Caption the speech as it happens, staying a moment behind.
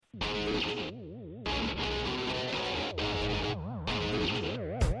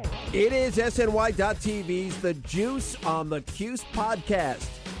It is SNY.TV's The Juice on the Cuse podcast,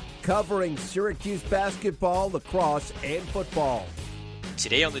 covering Syracuse basketball, lacrosse, and football.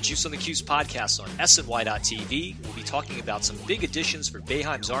 Today on the Juice on the Cuse podcast on SNY.TV, we'll be talking about some big additions for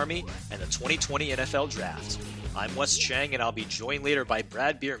Boeheim's Army and the 2020 NFL Draft. I'm Wes Cheng, and I'll be joined later by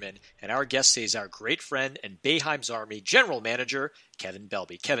Brad Bierman, and our guest today is our great friend and Boeheim's Army General Manager, Kevin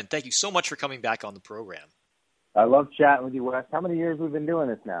Belby. Kevin, thank you so much for coming back on the program. I love chatting with you, Wes. How many years we've been doing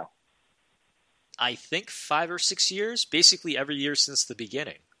this now? I think 5 or 6 years, basically every year since the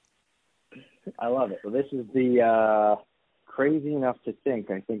beginning. I love it. Well, this is the crazy enough to think.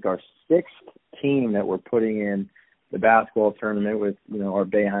 I think our 6th team that we're putting in the basketball tournament with, our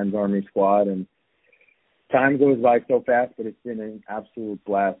Boeheim's Army squad. And time goes by so fast, but it's been an absolute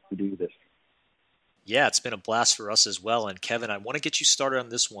blast to do this. Yeah, it's been a blast for us as well. And Kevin, I want to get you started on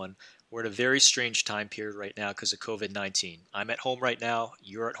this one. We're in a very strange time period right now because of COVID-19. I'm at home right now.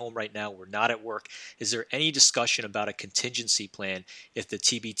 You're at home right now. We're not at work. Is there any discussion about a contingency plan if the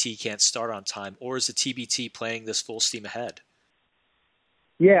TBT can't start on time, or is the TBT playing this full steam ahead?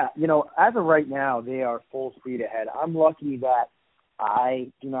 Yeah, as of right now, they are full speed ahead. I'm lucky that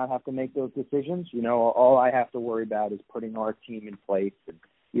I do not have to make those decisions. All I have to worry about is putting our team in place. And,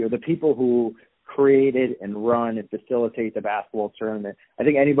 the people who created and run and facilitate the basketball tournament. I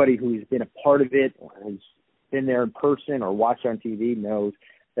think anybody who's been a part of it or has been there in person or watched on TV knows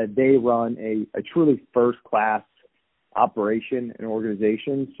that they run a truly first-class operation and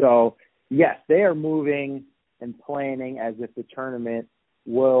organization. So, yes, they are moving and planning as if the tournament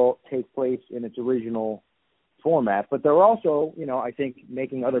will take place in its original format. But they're also, I think,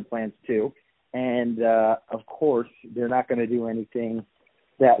 making other plans too. And, of course, they're not going to do anything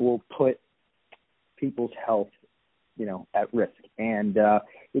that will put people's health, at risk. And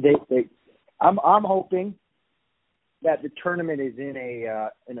I'm hoping that the tournament is in a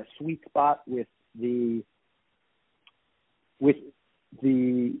sweet spot in the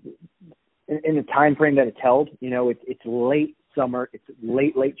time frame that it's held. It's late summer, it's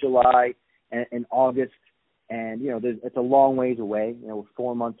late July and August, and it's a long ways away. We're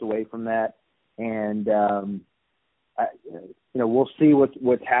 4 months away from that, and we'll see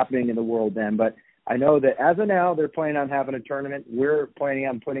what's happening in the world then. But I know that as of now, they're planning on having a tournament. We're planning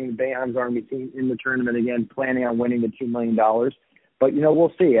on putting the Boeheim's Army team in the tournament again, planning on winning the $2 million. But,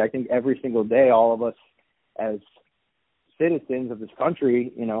 we'll see. I think every single day, all of us as citizens of this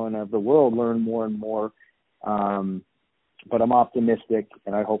country, and of the world learn more and more. But I'm optimistic,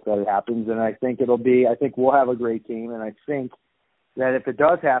 and I hope that it happens. And I think we'll have a great team. And I think that if it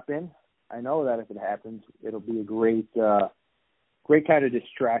does happen, I know that if it happens, it'll be a great kind of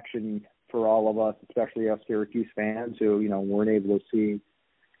distraction for all of us, especially us Syracuse fans who, weren't able to see,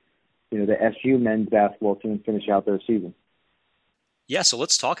 the SU men's basketball team finish out their season. Yeah, so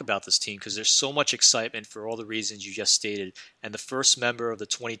let's talk about this team because there's so much excitement for all the reasons you just stated. And the first member of the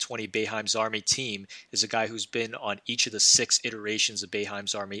 2020 Boeheim's Army team is a guy who's been on each of the 6 iterations of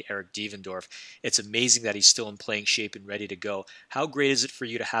Boeheim's Army, Eric Devendorf. It's amazing that he's still in playing shape and ready to go. How great is it for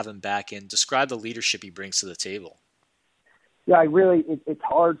you to have him back, and describe the leadership he brings to the table? Yeah, it's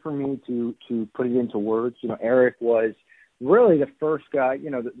hard for me to put it into words. Eric was really the first guy,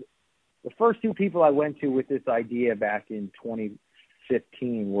 the first 2 people I went to with this idea back in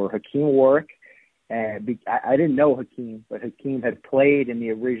 2015 were Hakeem Warwick. And I didn't know Hakeem, but Hakeem had played in the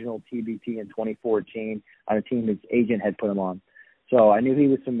original TBT in 2014 on a team his agent had put him on. So I knew he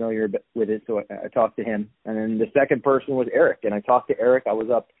was familiar with it, so I talked to him. And then the second person was Eric, and I talked to Eric. I was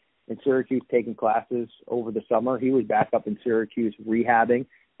up in Syracuse taking classes over the summer. He was back up in Syracuse rehabbing,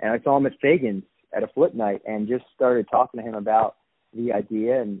 and I saw him at Fagan's at a flip night and just started talking to him about the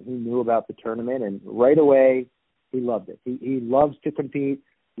idea, and he knew about the tournament, and right away he loved it. He loves to compete,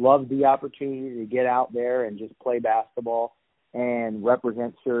 loves the opportunity to get out there and just play basketball and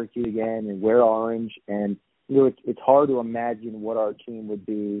represent Syracuse again and wear orange. And it's hard to imagine what our team would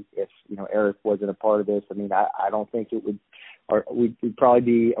be if Eric wasn't a part of this. I mean, I don't think it would. Or we'd probably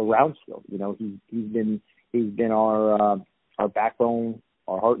be around still. He's been our backbone,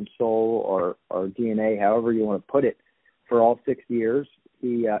 our heart and soul, or our DNA, however you want to put it, for all 6 years.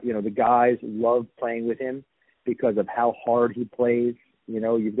 The guys love playing with him because of how hard he plays.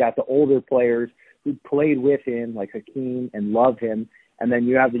 You've got the older players who played with him, like Hakeem, and love him, and then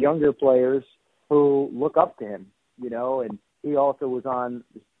you have the younger players who look up to him. And he also was on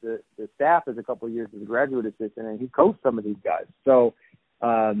the staff as a couple of years as a graduate assistant, and he coached some of these guys. So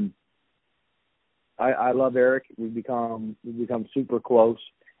I love Eric. We've become super close,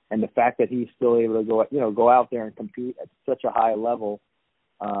 and the fact that he's still able to go out there and compete at such a high level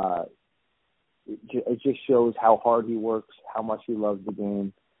it just shows how hard he works, how much he loves the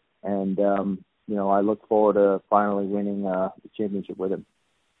game, and I look forward to finally winning the championship with him.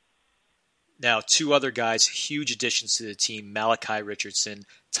 Now, two other guys, huge additions to the team, Malachi Richardson,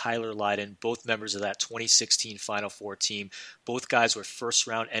 Tyler Lydon, both members of that 2016 Final Four team. Both guys were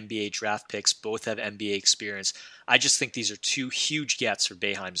first-round NBA draft picks. Both have NBA experience. I just think these are two huge gets for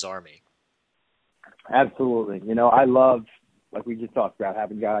Boeheim's Army. Absolutely. I love, like we just talked about,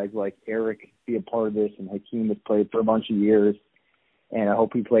 having guys like Eric be a part of this, and Hakeem has played for a bunch of years, and I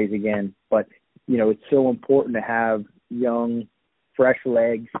hope he plays again. But, it's so important to have young, fresh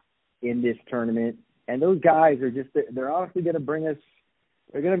legs in this tournament. And those guys are they're honestly going to bring us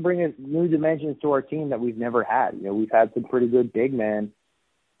new dimensions to our team that we've never had. We've had some pretty good big men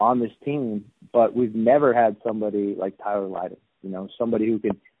on this team, but we've never had somebody like Tyler Lydon, somebody who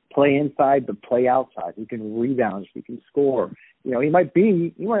can play inside but play outside, who can rebound, who can score. He might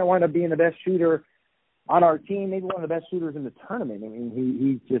wind up being the best shooter on our team, maybe one of the best shooters in the tournament. I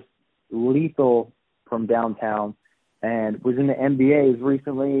mean, he's just lethal from downtown, and was in the NBA as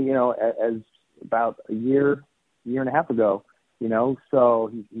recently, as about a year and a half ago,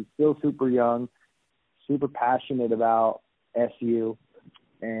 so he's still super young, super passionate about SU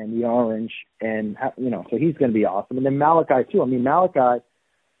and the Orange, and, so he's going to be awesome. And then Malachi too. I mean, Malachi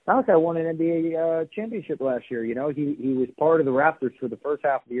won an NBA championship last year. He was part of the Raptors for the first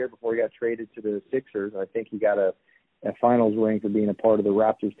half of the year before he got traded to the Sixers. I think he got a finals ring for being a part of the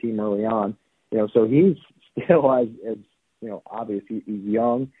Raptors team early on. So he's still as obviously he's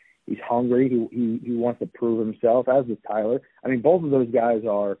young, he's hungry, he wants to prove himself, as is Tyler. I mean, both of those guys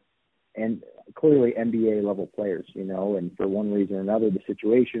are and clearly NBA level players, and for one reason or another, the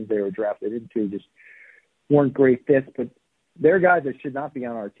situations they were drafted into just weren't great fits, but they're guys that should not be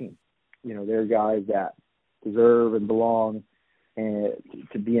on our team. They're guys that deserve and belong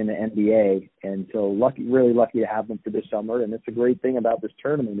to be in the NBA. And so really lucky to have them for this summer. And that's a great thing about this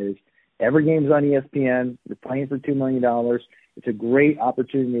tournament is every game's on ESPN. They're playing for $2 million. It's a great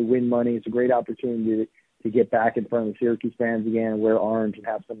opportunity to win money. It's a great opportunity to get back in front of the Syracuse fans again and wear orange and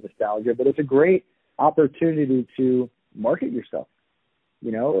have some nostalgia. But it's a great opportunity to market yourself.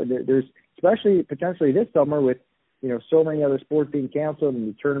 There's especially potentially this summer with, so many other sports being canceled and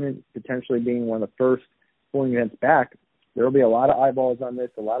the tournament potentially being one of the first sporting events back. There will be a lot of eyeballs on this,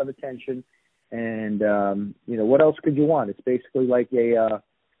 a lot of attention. And, what else could you want? It's basically like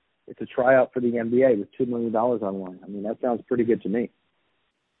it's a tryout for the NBA with $2 million on one. I mean, that sounds pretty good to me.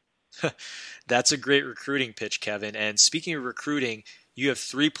 That's a great recruiting pitch, Kevin. And speaking of recruiting, you have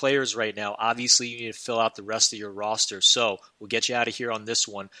 3 players right now. Obviously, you need to fill out the rest of your roster. So we'll get you out of here on this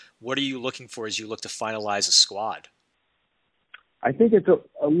one. What are you looking for as you look to finalize a squad? I think it's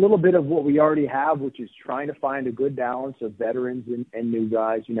a little bit of what we already have, which is trying to find a good balance of veterans and new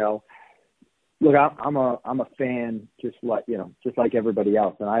guys. Look, I'm a fan just like everybody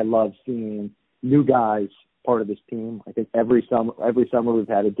else, and I love seeing new guys part of this team. I think every summer we've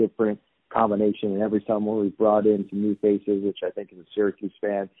had a different combination, and every summer we've brought in some new faces, which I think as a Syracuse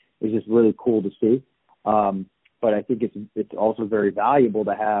fan is just really cool to see. But I think it's also very valuable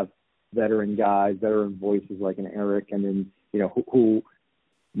to have veteran guys, veteran voices like an Eric, and then who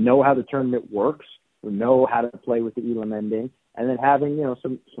know how the tournament works, who know how to play with the Elam ending, and then having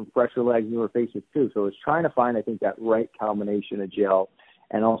some fresher legs, newer faces too. So it's trying to find, I think, that right combination of gel,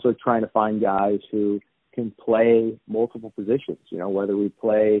 and also trying to find guys who can play multiple positions. Whether we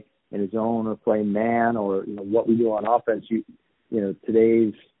play in a zone or play man, or what we do on offense. The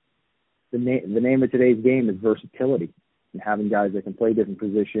name of today's game is versatility, and having guys that can play different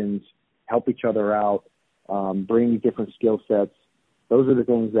positions, help each other out, bring different skill sets. Those are the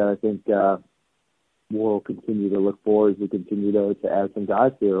things that I think we'll continue to look for as we continue to add some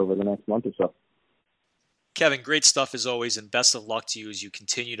guys here over the next month or so. Kevin, great stuff as always, and best of luck to you as you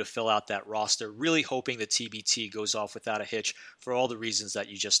continue to fill out that roster. Really hoping the TBT goes off without a hitch for all the reasons that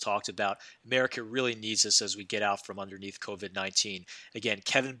you just talked about. America really needs this as we get out from underneath COVID-19. Again,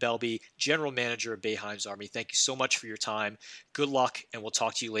 Kevin Belby, General Manager of Boeheim's Army, thank you so much for your time. Good luck, and we'll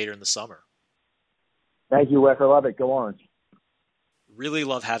talk to you later in the summer. Thank you, Wes. I love it. Go Orange. Really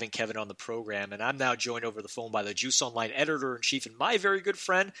love having Kevin on the program, and I'm now joined over the phone by the Juice Online Editor-in-Chief and my very good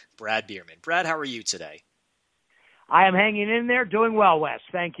friend, Brad Bierman. Brad, how are you today? I am hanging in there, doing well, Wes.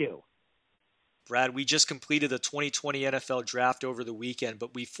 Thank you. Brad, we just completed the 2020 NFL Draft over the weekend,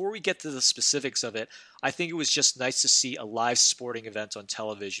 but before we get to the specifics of it, I think it was just nice to see a live sporting event on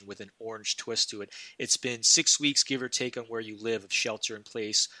television with an orange twist to it. It's been 6 weeks, give or take, on where you live, of shelter in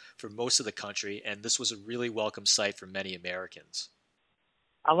place for most of the country, and this was a really welcome sight for many Americans.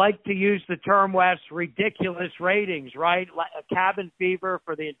 I like to use the term, Wes, ridiculous ratings, right? A cabin fever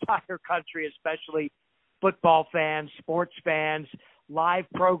for the entire country, especially football fans, sports fans, live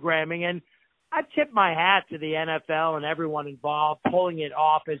programming. And I tip my hat to the NFL and everyone involved pulling it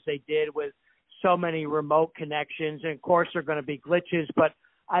off as they did with so many remote connections. And, of course, there are going to be glitches, but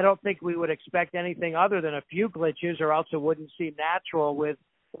I don't think we would expect anything other than a few glitches, or else it wouldn't seem natural with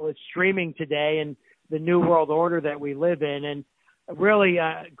streaming today and the new world order that we live in. And really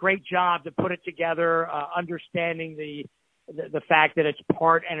a great job to put it together, understanding the fact that it's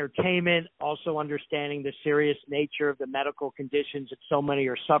part entertainment, also understanding the serious nature of the medical conditions that so many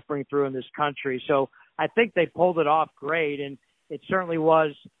are suffering through in this country. So I think they pulled it off great, and it certainly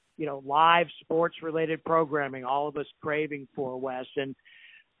was, live sports-related programming, all of us craving for, Wes, and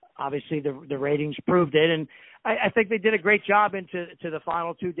obviously the ratings proved it. And I think they did a great job into the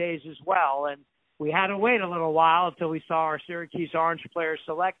final 2 days as well. And we had to wait a little while until we saw our Syracuse Orange players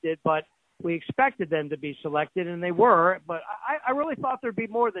selected, but we expected them to be selected, and they were. But I really thought there'd be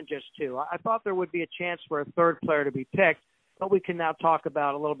more than just two. I thought there would be a chance for a third player to be picked, but we can now talk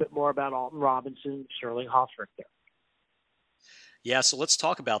about a little bit more about Alton Robinson and Sterling Hoffrichter. Yeah, so let's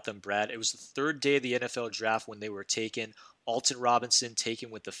talk about them, Brad. It was the third day of the NFL draft when they were taken. Alton Robinson taken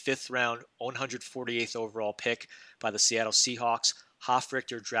with the 5th round, 148th overall pick by the Seattle Seahawks.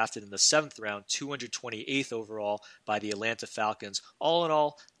 Hoffrichter drafted in the 7th round, 228th overall by the Atlanta Falcons. All in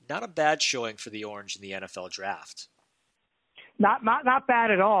all, not a bad showing for the Orange in the NFL draft. Not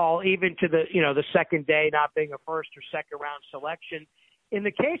bad at all, even to the second day not being a first or second round selection. In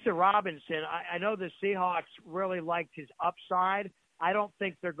the case of Robinson, I know the Seahawks really liked his upside. I don't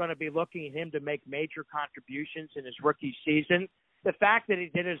think they're going to be looking at him to make major contributions in his rookie season. The fact that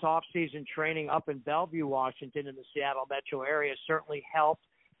he did his off-season training up in Bellevue, Washington, in the Seattle metro area certainly helped,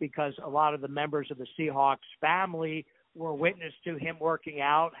 because a lot of the members of the Seahawks family were witness to him working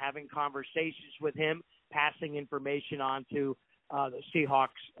out, having conversations with him, passing information on to the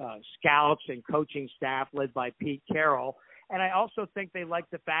Seahawks scouts and coaching staff led by Pete Carroll. And I also think they like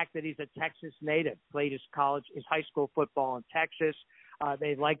the fact that he's a Texas native, played his high school football in Texas.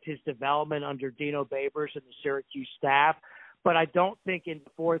 They liked his development under Dino Babers and the Syracuse staff. But I don't think in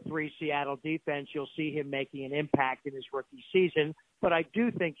the 4-3 Seattle defense you'll see him making an impact in his rookie season. But I do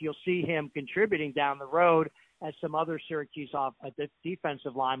think you'll see him contributing down the road, as some other Syracuse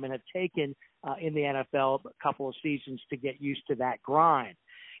defensive linemen have taken in the NFL a couple of seasons to get used to that grind.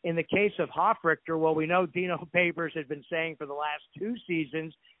 In the case of Hoffrichter, well, we know Dino Babers had been saying for the last 2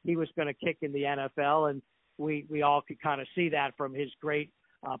 seasons he was going to kick in the NFL, and we all could kind of see that from his great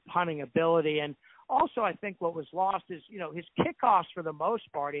punting ability. And also, I think what was lost is, his kickoffs for the most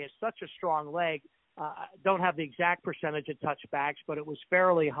part. He has such a strong leg. Don't have the exact percentage of touchbacks, but it was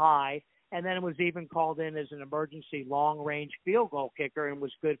fairly high. And then it was even called in as an emergency long-range field goal kicker and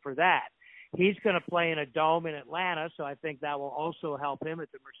was good for that. He's going to play in a dome in Atlanta, so I think that will also help him at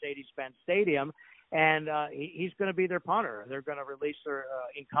the Mercedes-Benz Stadium. And he's going to be their punter. They're going to release their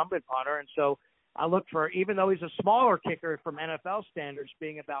incumbent punter. And so I look for, even though he's a smaller kicker from NFL standards,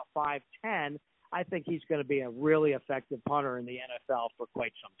 being about 5'10", I think he's going to be a really effective punter in the NFL for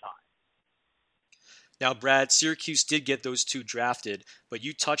quite some time. Now, Brad, Syracuse did get those 2 drafted, but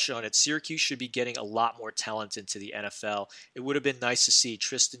you touched on it. Syracuse should be getting a lot more talent into the NFL. It would have been nice to see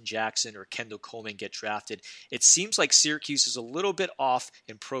Tristan Jackson or Kendall Coleman get drafted. It seems like Syracuse is a little bit off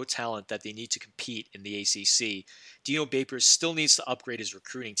in pro talent that they need to compete in the ACC. Dino Babers still needs to upgrade his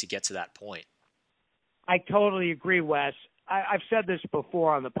recruiting to get to that point. I totally agree, Wes. I've said this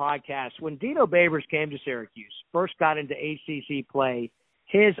before on the podcast. When Dino Babers came to Syracuse, first got into ACC play,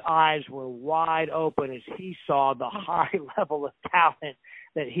 his eyes were wide open as he saw the high level of talent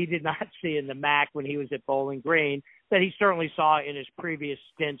that he did not see in the MAC when he was at Bowling Green, that he certainly saw in his previous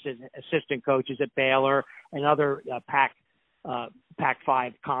stints as assistant coaches at Baylor and other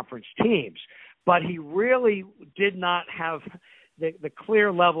Pac-5 conference teams. But he really did not have the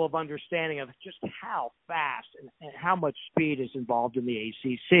clear level of understanding of just how fast and how much speed is involved in the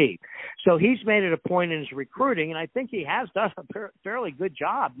ACC. So he's made it a point in his recruiting, and I think he has done a fairly good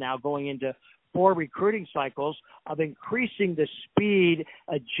job now going into 4 recruiting cycles of increasing the speed,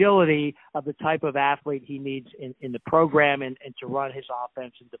 agility of the type of athlete he needs in the program and to run his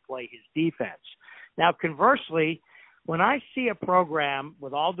offense and to play his defense. Now, conversely, when I see a program,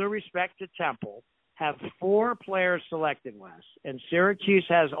 with all due respect to Temple, have 4 players selected, Wes, and Syracuse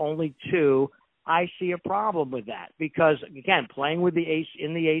has only 2, I see a problem with that because, again, playing with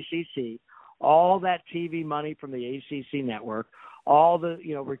in the ACC, all that TV money from the ACC network, all the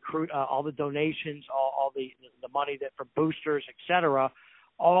all the donations, all the money that from boosters, et cetera,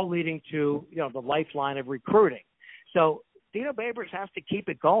 all leading to the lifeline of recruiting. So Dino Babers has to keep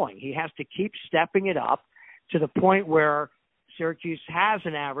it going. He has to keep stepping it up to the point where Syracuse has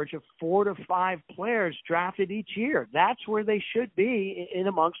an average of 4 to 5 players drafted each year. That's where they should be in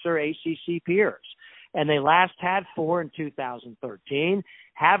amongst their ACC peers. And they last had 4 in 2013,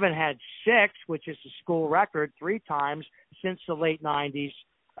 haven't had 6, which is the school record, 3 times since the late 80s,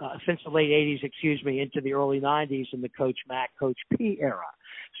 into the early 90s in the Coach Mack, Coach P era.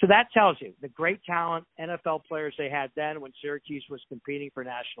 So that tells you the great talent, NFL players they had then when Syracuse was competing for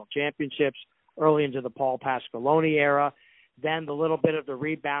national championships early into the Paul Pasqualoni era. Then the little bit of the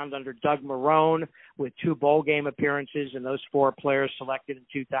rebound under Doug Marrone with 2 bowl game appearances and those 4 players selected in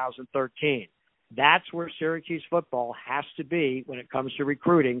 2013. That's where Syracuse football has to be when it comes to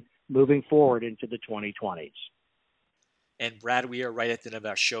recruiting moving forward into the 2020s. And Brad, we are right at the end of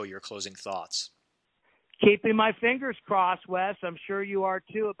our show. Your closing thoughts. Keeping my fingers crossed, Wes. I'm sure you are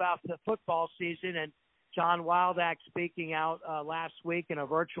too about the football season. And John Wildak speaking out last week in a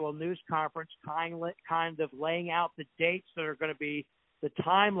virtual news conference, kind of laying out the dates that are going to be the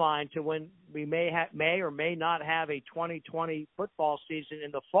timeline to when we may or may not have a 2020 football season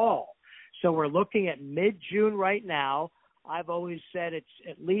in the fall. So we're looking at mid-June right now. I've always said it's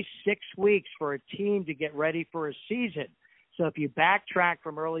at least 6 weeks for a team to get ready for a season. So if you backtrack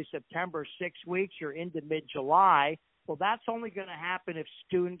from early September, 6 weeks, you're into mid-July. Well, that's only going to happen if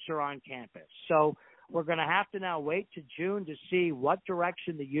students are on campus. So we're going to have to now wait to June to see what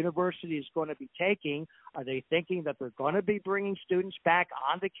direction the university is going to be taking. Are they thinking that they're going to be bringing students back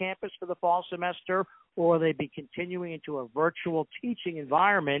onto campus for the fall semester, or will they be continuing into a virtual teaching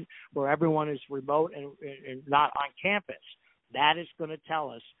environment where everyone is remote and not on campus? That is going to tell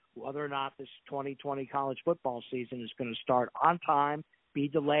us whether or not this 2020 college football season is going to start on time, be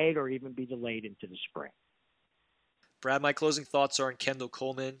delayed, or even be delayed into the spring. Brad, my closing thoughts are on Kendall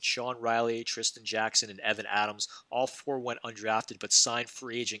Coleman, Sean Riley, Tristan Jackson, and Evan Adams. All 4 went undrafted but signed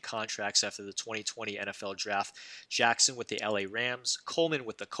free agent contracts after the 2020 NFL Draft. Jackson with the LA Rams, Coleman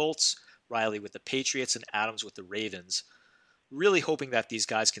with the Colts, Riley with the Patriots, and Adams with the Ravens. Really hoping that these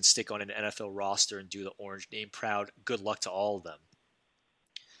guys can stick on an NFL roster and do the Orange name proud. Good luck to all of them.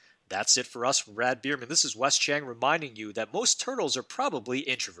 That's it for us from Brad Bierman. This is Wes Cheng reminding you that most turtles are probably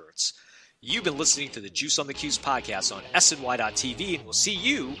introverts. You've been listening to the Juice on the Cuse podcast on SNY.TV, and we'll see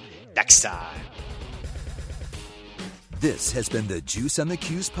you next time. This has been the Juice on the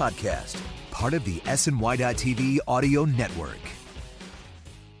Cuse podcast, part of the SNY.TV audio network.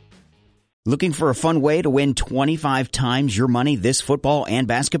 Looking for a fun way to win 25 times your money this football and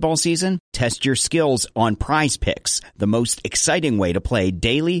basketball season? Test your skills on Prize Picks, the most exciting way to play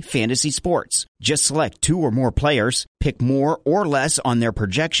daily fantasy sports. Just select 2 or more players, pick more or less on their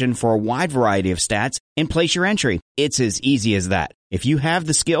projection for a wide variety of stats, and place your entry. It's as easy as that. If you have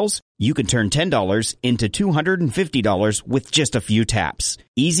the skills, you can turn $10 into $250 with just a few taps.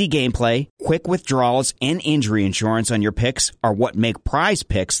 Easy gameplay, quick withdrawals, and injury insurance on your picks are what make Prize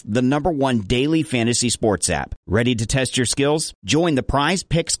Picks the #1 daily fantasy sports app. Ready to test your skills? Join the Prize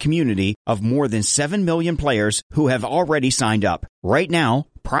Picks community of more than 7 million players who have already signed up. Right now,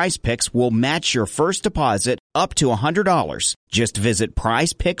 Prize Picks will match your first deposit up to $100. Just visit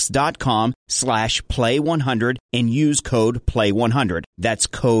prizepicks.com/play100 and use code PLAY100. That's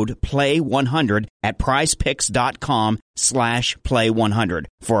code PLAY100 at prizepicks.com/play100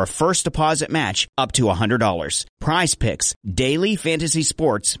 for a first deposit match up to $100. Prize Picks, daily fantasy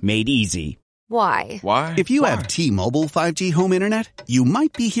sports made easy. Why? If you have T-Mobile 5G home internet, you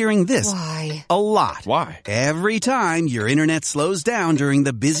might be hearing this Why? a lot. Why? Every time your internet slows down during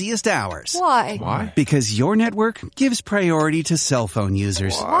the busiest hours. Why? Because your network gives priority to cell phone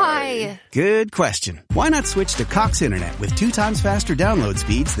users. Why? Good question. Why not switch to Cox Internet with 2 times faster download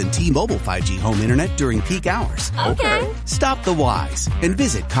speeds than T-Mobile 5G home internet during peak hours? Okay. Stop the whys and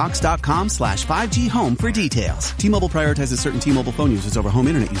visit cox.com/5G home for details. T-Mobile prioritizes certain T-Mobile phone users over home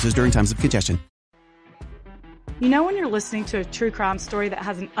internet users during times of congestion. You know when you're listening to a true crime story that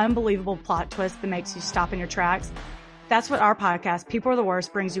has an unbelievable plot twist that makes you stop in your tracks? That's what our podcast, People Are the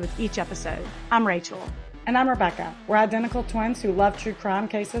Worst, brings you with each episode. I'm Rachel. And I'm Rebecca. We're identical twins who love true crime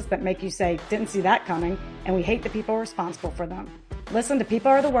cases that make you say, didn't see that coming, and we hate the people responsible for them. Listen to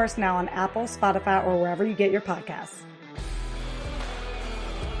People Are the Worst now on Apple, Spotify, or wherever you get your podcasts.